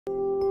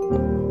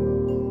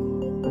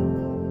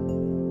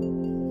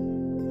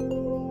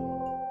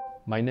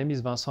My name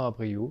is Vincent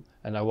Abriou,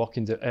 and I work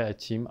in the AI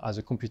team as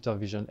a computer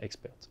vision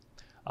expert.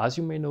 As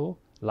you may know,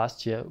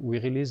 last year we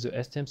released the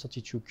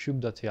STM32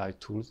 Cube.ai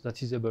tool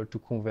that is able to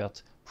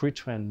convert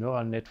pre-trained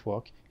neural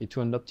network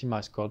into an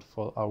optimized code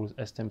for our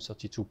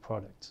STM32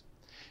 product.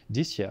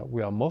 This year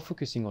we are more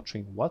focusing on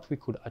showing what we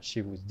could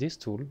achieve with this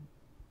tool,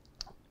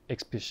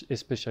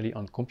 especially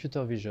on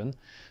computer vision,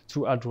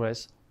 to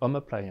address home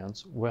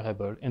appliance,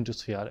 wearable,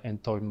 industrial,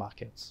 and toy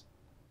markets.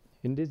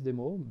 In this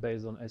demo,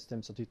 based on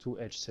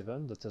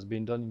STM32H7 that has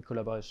been done in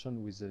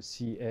collaboration with the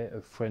CEA, a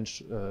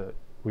French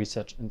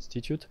research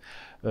institute,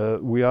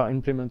 we have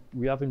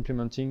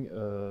implementing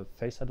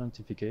face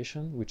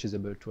identification, which is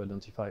able to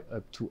identify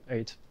up to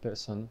 8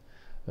 persons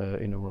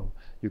in a row.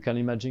 You can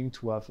imagine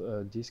to have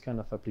this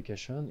kind of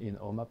application in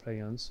home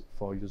appliance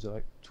for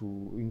user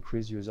to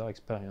increase user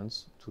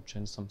experience, to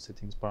change some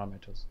settings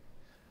parameters.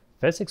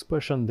 Face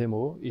expression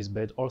demo is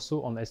based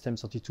also on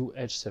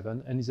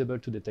STM32H7 and is able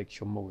to detect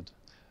your mode.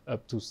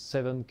 Up to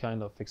 7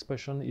 kind of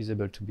expression is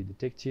able to be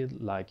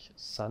detected, like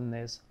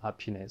sadness,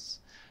 happiness,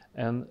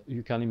 and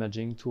you can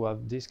imagine to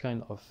have this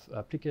kind of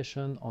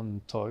application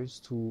on toys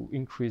to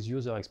increase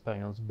user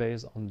experience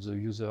based on the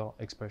user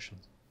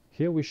expressions.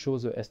 Here we show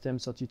the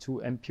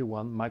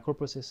STM32MP1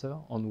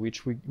 microprocessor on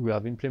which we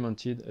have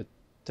implemented a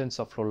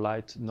TensorFlow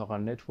Lite neural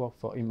network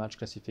for image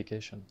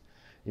classification.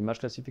 Image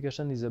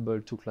classification is able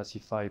to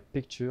classify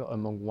picture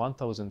among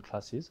 1000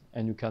 classes,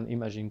 and you can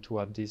imagine to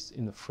have this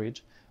in a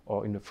fridge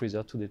or in a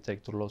freezer to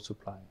detect low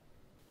supply.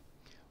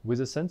 With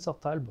the sensor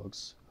tile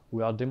box,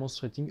 we are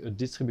demonstrating a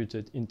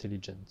distributed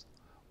intelligence.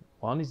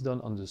 One is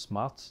done on the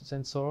smart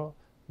sensor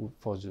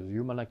for the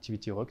human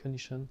activity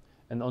recognition,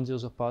 and on the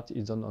other part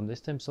is done on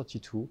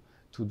STM32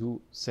 to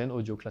do scene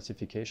audio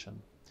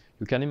classification.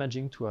 You can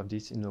imagine to have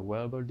this in a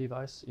wearable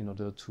device in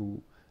order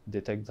to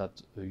detect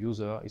that a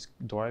user is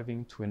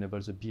driving to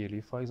enable the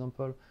BLE, for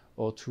example,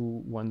 or to,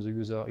 when the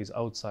user is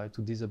outside,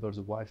 to disable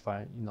the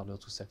Wi-Fi in order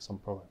to save some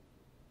power.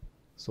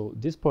 So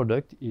this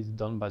product is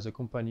done by the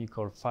company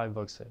called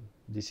 5Voxel.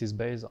 This is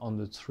based on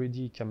the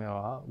 3D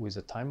camera with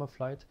a time of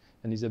flight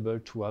and is able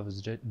to have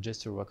a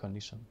gesture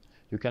recognition.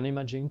 You can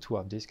imagine to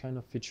have this kind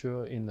of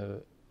feature in a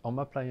home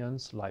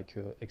appliance like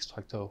an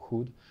extractor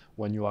hood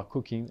when you are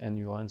cooking and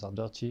your hands are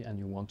dirty and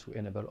you want to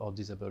enable or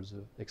disable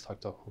the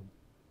extractor hood.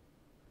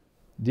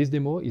 This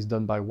demo is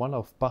done by one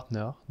of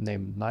partner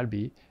named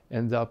Nalby,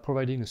 and they are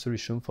providing a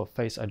solution for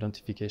face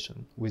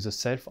identification with a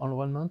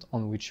self-enrollment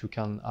on which you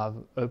can have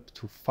up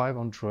to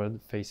 500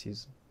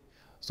 faces.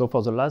 So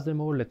for the last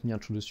demo, let me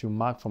introduce you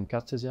Mark from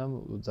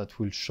Cartesiam that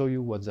will show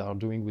you what they are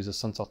doing with the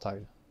sensor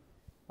tile.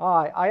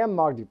 Hi, I am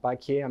Mark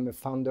Dupaquier. I'm the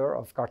founder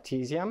of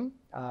Cartesiam.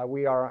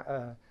 We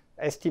are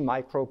a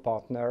STMicro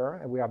partner,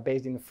 and we are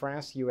based in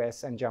France,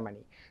 US, and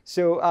Germany.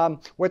 So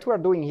what we're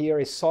doing here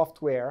is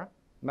software,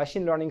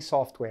 machine learning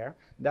software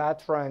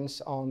that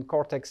runs on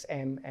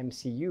Cortex-M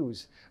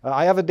MCUs.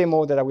 I have a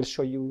demo that I will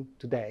show you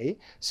today.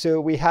 So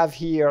we have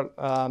here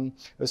a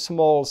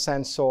small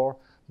sensor.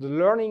 The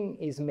learning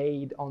is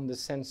made on the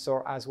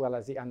sensor as well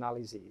as the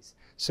analysis.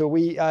 So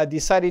we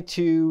decided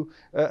to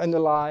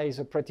analyze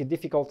a pretty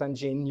difficult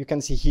engine. You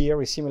can see here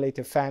we simulate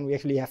a fan. We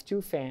actually have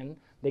 2 fans.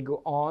 They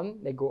go on,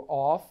 they go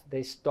off,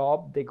 they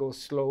stop, they go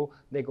slow,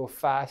 they go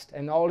fast,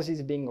 and all this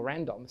is being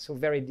random, so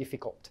very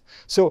difficult.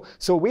 So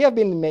we have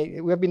been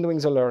doing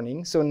the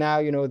learning. So now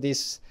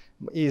this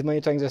is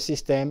monitoring the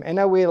system,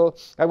 and I will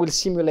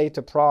simulate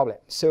a problem.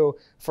 So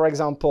for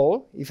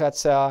example, if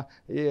that's a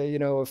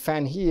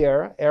fan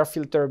here, air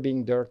filter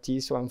being dirty,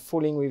 so I'm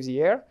fooling with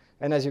the air,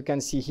 and as you can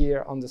see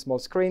here on the small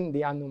screen,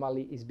 the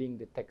anomaly is being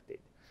detected.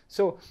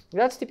 So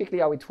that's typically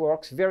how it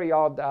works. Very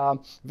odd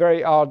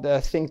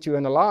thing to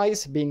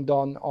analyze, being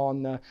done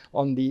on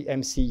the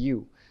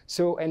MCU.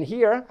 So, and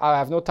here, I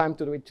have no time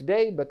to do it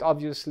today, but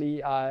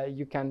obviously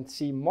you can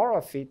see more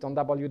of it on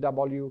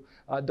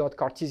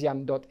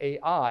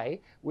www.cartesiam.ai.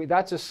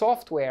 That's a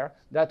software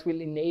that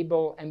will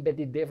enable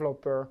embedded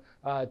developer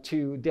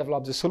to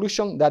develop the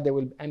solution that they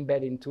will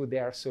embed into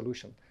their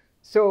solution.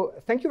 So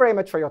thank you very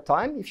much for your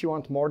time. If you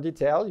want more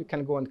detail, you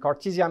can go on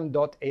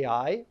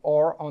cartesiam.ai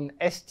or on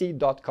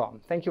st.com.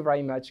 Thank you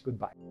very much.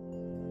 Goodbye.